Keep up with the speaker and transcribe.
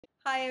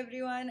Hi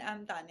everyone,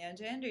 I'm Tanya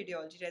Jain,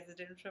 radiology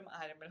resident from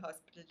RML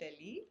Hospital,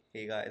 Delhi.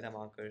 Hey guys, I'm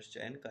Aakarsh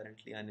Jain,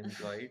 currently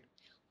unemployed.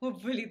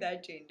 Hopefully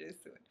that changes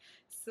soon.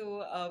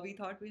 So we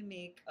thought we'll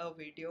make a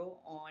video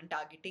on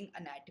targeting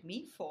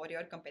anatomy for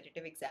your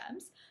competitive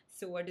exams.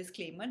 So a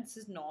disclaimer, this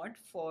is not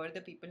for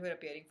the people who are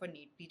appearing for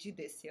Neet-Pg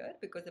this year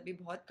because abhi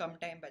bahut kam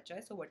time bacha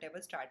hai. So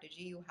whatever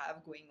strategy you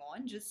have going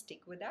on, just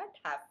stick with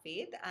that, have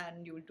faith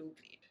and you'll do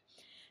great.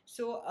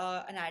 So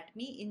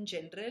anatomy in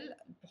general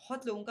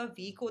बहुत लोगों का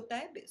week होता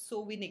है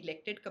so we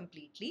neglected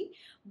completely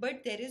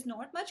but there is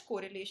not much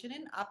correlation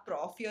इन आप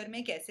prof year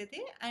में कैसे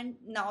थे and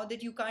now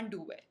that you can do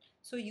well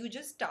so you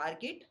just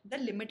target the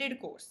limited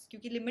course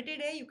क्योंकि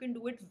लिमिटेड है you can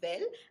do it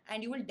well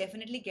and you will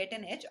definitely get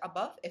an as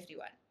above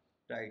everyone.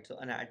 Right, so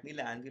anatomy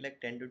lands you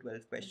like 10 to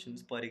 12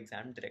 questions per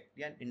exam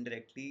directly, and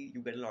indirectly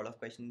you get a lot of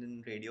questions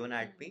in radio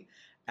anatomy,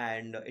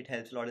 and it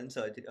helps a lot in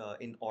surgery,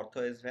 in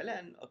ortho as well,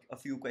 and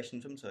a few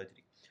questions from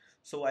surgery.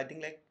 So I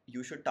think like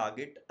you should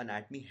target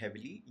anatomy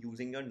heavily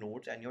using your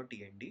notes and your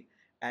TND,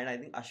 and I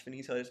think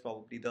Ashwini sir is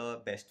probably the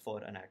best for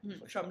anatomy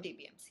for From sure.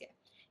 TPMs, yeah.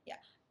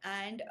 Yeah.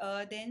 And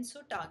then so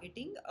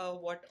targeting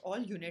what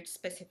all units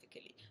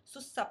specifically.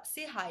 So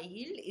सबसे high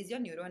yield is your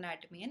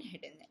neuroanatomy and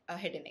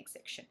head and neck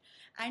section.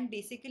 And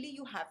basically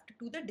you have to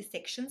do the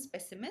dissection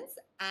specimens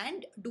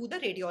and do the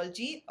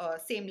radiology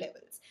same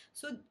levels.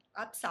 So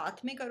आप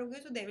साथ में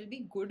करोगे so there will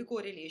be good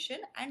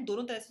correlation and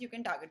दोनों तरह से you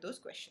can target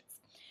those questions.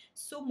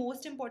 So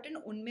most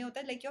important उनमें होता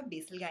है like your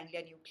basal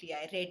ganglia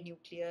nuclei, red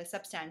nucleus,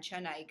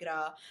 substantia nigra,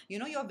 you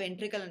know, your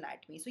ventricle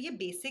anatomy. So ये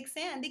basics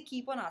हैं and they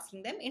keep on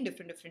asking them in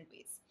different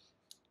ways.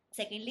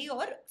 Secondly,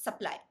 your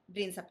supply,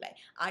 brain supply,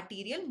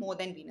 arterial more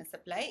than venous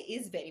supply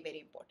is very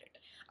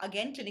important.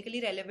 Again,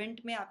 clinically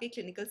relevant में आपके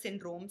clinical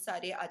syndromes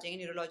सारे आ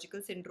जाएंगे,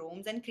 neurological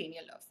syndromes and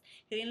cranial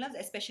nerves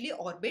especially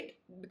orbit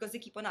because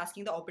they keep on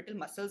asking the orbital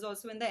muscles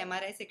also in the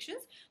MRI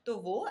sections. तो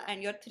वो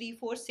and your 3,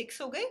 4,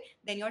 6 हो गए,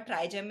 then your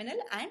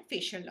trigeminal and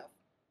facial nerve.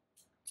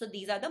 So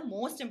these are the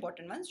most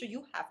important ones जो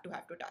you have to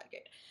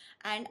target.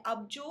 And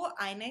अब जो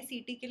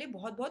INI-CT के लिए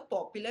बहुत बहुत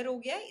popular हो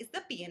गया है is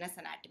the PNS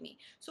anatomy.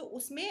 So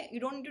उसमें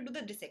you don't need to do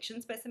the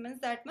dissection specimens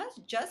that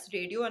much, just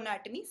radio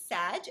anatomy,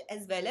 SAG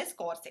as well as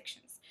core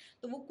sections.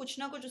 तो वो कुछ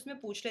ना कुछ उसमें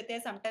पूछ लेते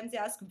हैं. Sometimes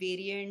they ask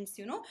variants,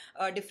 you know,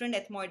 different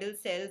ethmoidal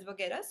cells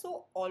वगैरह.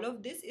 So all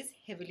of this is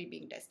heavily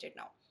being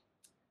tested now.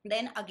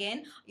 Then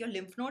again your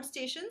lymph node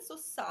stations, so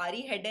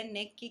sari head and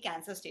neck ki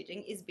cancer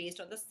staging is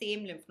based on the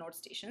same lymph node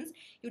stations.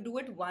 You do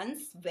it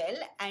once well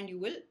and you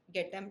will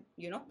get them,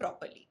 you know,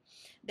 properly.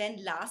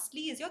 Then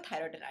lastly is your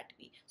thyroid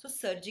anatomy. So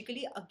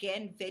surgically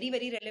again very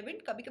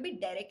relevant. Kabhi kabhi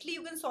directly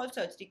you can solve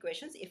surgery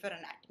questions if your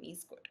anatomy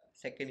is good.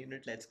 Second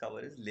unit let's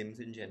cover is limbs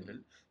in general.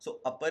 So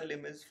upper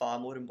limb is far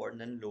more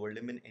important than lower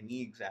limb in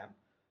any exam.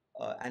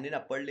 And in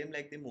upper limb,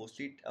 like they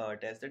mostly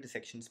test the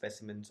dissection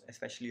specimens,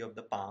 especially of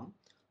the palm.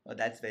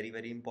 That's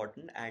very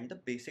important, and the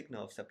basic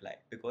nerve supply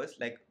because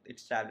like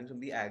it's traveling from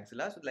the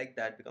axilla, so like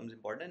that becomes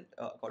important.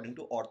 According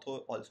to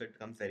ortho, also it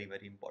becomes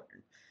very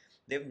important.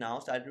 They've now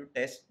started to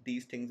test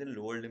these things in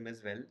lower limb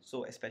as well.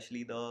 So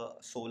especially the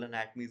sole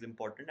anatomy is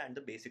important, and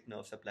the basic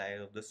nerve supply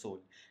of the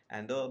sole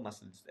and the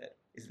muscles there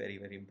is very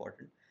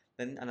important.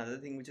 Then another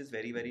thing which is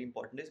very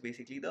important is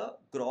basically the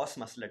gross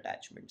muscle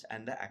attachments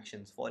and the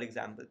actions. For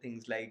example,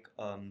 things like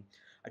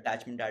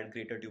attachment at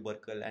greater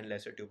tubercle and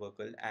lesser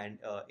tubercle, and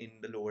in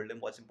the lower limb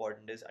what's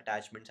important is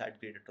attachments at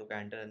greater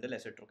trochanter and the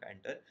lesser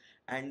trochanter,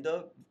 and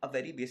the a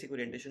very basic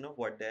orientation of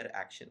what their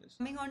action is.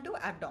 Coming on to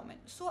abdomen,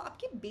 so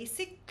आपकी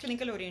basic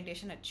clinical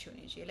orientation अच्छी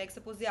होनी चाहिए. Like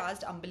suppose they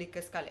asked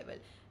umbilicus का level.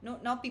 No,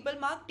 now people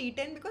mark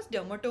T10 because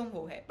dermatome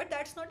वो है, but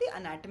that's not the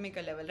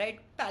anatomical level, right?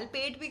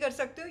 Palpate भी कर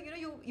सकते हो, you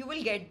know, you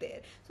will get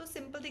there. So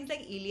simple things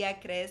like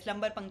iliac crest,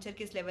 lumbar puncture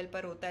किस level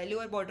पर होता है,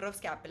 lower border of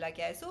scapula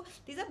क्या है. So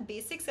these are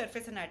basic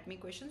surface anatomy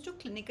questions जो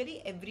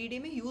clinically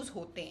everyday में use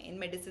होते हैं in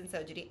medicine,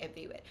 surgery,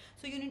 everywhere.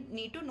 So you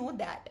need to know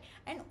that.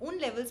 And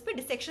उन levels पे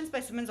dissection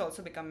specimens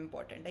also become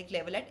important, like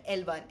level at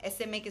L1,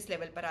 SMA किस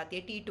level पर आती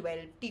है,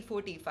 T12,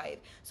 T4, T5.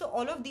 So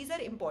all of these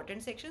are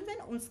important sections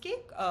and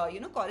उसके you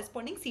know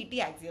corresponding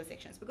CT axial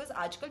sections because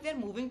आजकल we are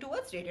moving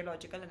towards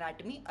radiological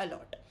anatomy a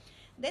lot.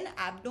 Then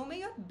abdomen,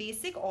 your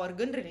basic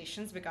organ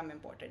relations become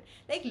important.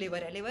 Like liver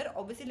है, liver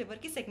obviously liver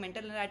की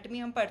segmental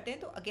anatomy हम पढ़ते हैं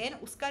तो again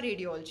उसका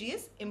radiology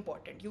is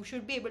important. You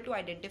should be able to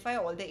identify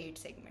all the 8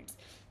 segments.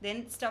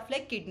 Then stuff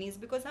like kidneys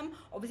because हम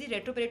obviously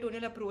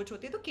retroperitoneal approach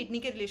होती है तो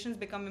kidney के relations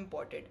become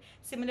important.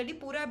 Similarly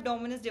पूरा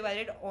abdomen is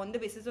divided on the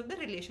basis of the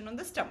relation on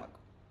the stomach.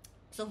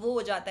 So वो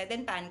हो जाता है.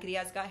 Then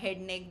pancreas का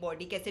head, neck,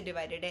 body कैसे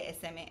divided है,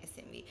 SMA,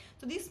 SMV.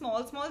 So these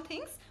small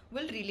things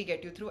will really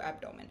get you through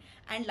abdomen.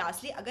 And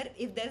lastly, अगर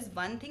if there's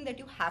one thing that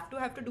you have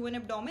to do in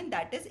abdomen,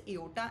 that is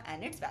aorta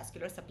and its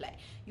vascular supply.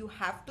 You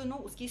have to know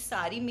उसकी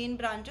सारी main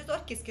branches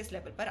और किस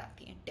level पर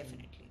आती हैं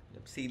definitely.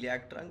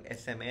 Celiac trunk,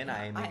 SMA and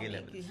IMA के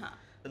levels. हाँ.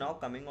 So now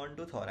coming on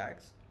to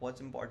thorax,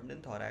 what's important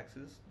in thorax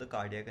is the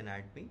cardiac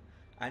anatomy,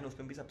 and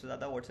उसमें भी सबसे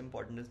ज़्यादा what's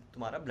important is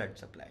तुम्हारा blood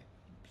supply.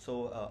 So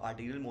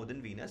arterial more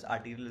than venous.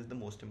 Arterial is the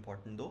most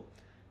important though.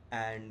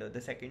 And the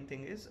second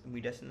thing is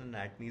मीडियसिनल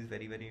anatomy is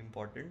very very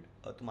important.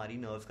 तुम्हारी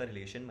nerves का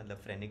relation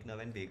मतलब phrenic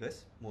nerve and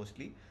vagus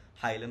mostly,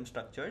 hilum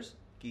structures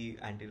की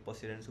anterior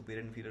posterior and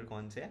superior inferior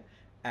कौन से हैं,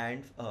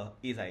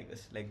 and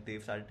azygos like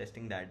they've started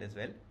testing that as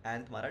well,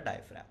 and तुम्हारा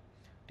diaphragm.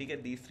 ठीक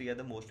है, these three are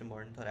the most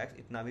important thorax.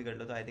 इतना भी कर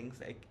लो तो I think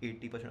like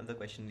 80% of the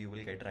question you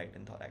will get right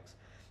in thorax.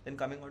 Then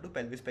coming on to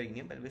pelvis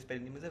perineum. Pelvis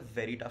perineum is a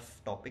very tough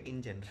topic in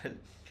general.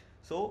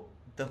 So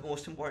the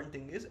most important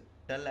thing is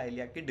tunnel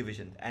आइलियाक के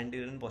division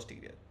anterior and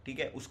posterior. ठीक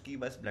है, उसकी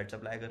बस blood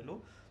supply कर लो.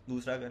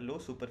 दूसरा कर लो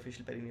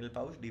superficial perennial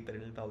pouch, deep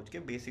perennial pouch के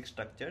basic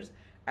structures,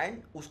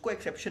 and उसको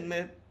एक्सेप्शन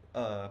में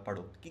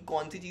पढ़ो कि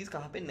कौन सी चीज़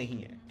कहाँ पे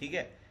नहीं है. ठीक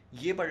है,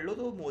 ये पढ़ लो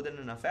तो मोर देन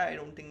इनफ है. I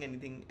don't think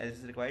anything else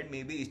is required.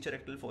 May be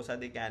इस्चोरेक्टल fossa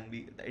they can be,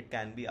 it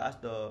can be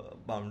asked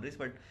the boundaries,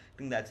 but I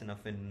think that's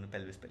enough in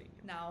pelvis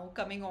perineum. Now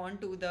coming on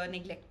to the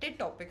neglected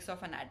topics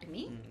of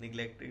anatomy.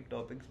 Neglected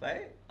topics by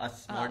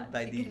us, not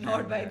by the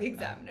not by the examiner.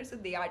 examiner. So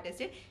they are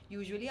tested.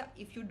 Usually,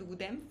 if you do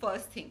them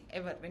first thing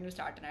ever when you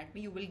start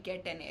anatomy, you will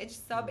get an edge.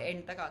 सब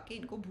end तक आके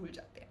इनको भूल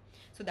जाते हैं.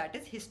 So that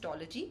is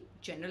histology,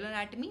 general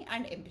anatomy,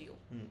 and embryo.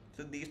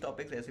 So these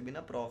topics ऐसे भी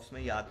ना profs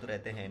में याद तो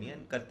रहते हैं नहीं,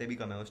 and करते भी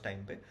कम है उस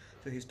time पे.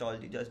 So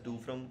histology just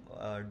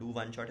do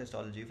one shot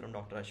histology from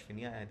Dr.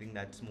 Ashwini. I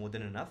think that's more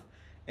than enough.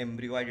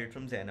 Embryo I did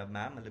from Zainab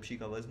ma'am, मतलब she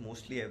covers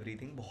mostly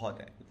everything, बहुत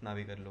है इतना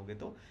भी कर लोगे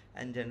तो.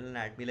 And general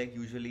anatomy like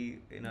usually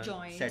in a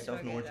Joints set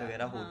of notes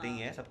वगैरह, वगैरह होते ही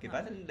हैं सबके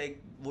पास, and like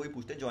वो ही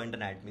पूछते हैं joint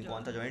anatomy,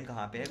 कौन सा joint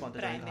कहाँ पे है, कौन सा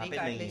joint कहाँ Primary,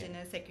 पे नहीं है.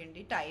 cartilaginous,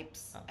 secondary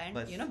types, and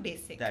बस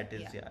basic. that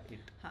is yeah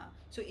it. हाँ.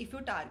 So if you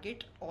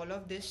target all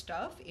of this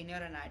stuff in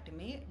your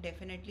anatomy,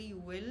 definitely you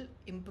will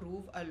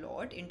improve a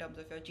lot in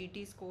terms of your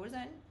GT scores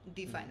and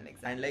the final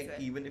exam. And like as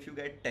well. even if you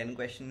get 10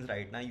 questions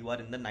right now, you are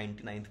in the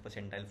 99th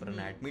percentile for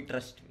anatomy,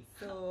 trust me.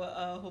 So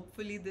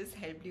hopefully this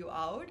helped you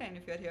out, and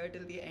if you're here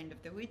till the end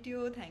of the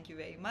video, thank you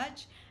very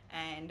much,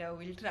 and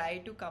we'll try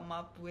to come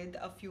up with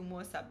a few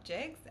more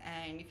subjects,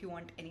 and if you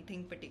want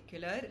anything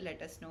particular,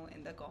 let us know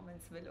in the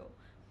comments below.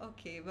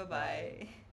 Okay, bye bye.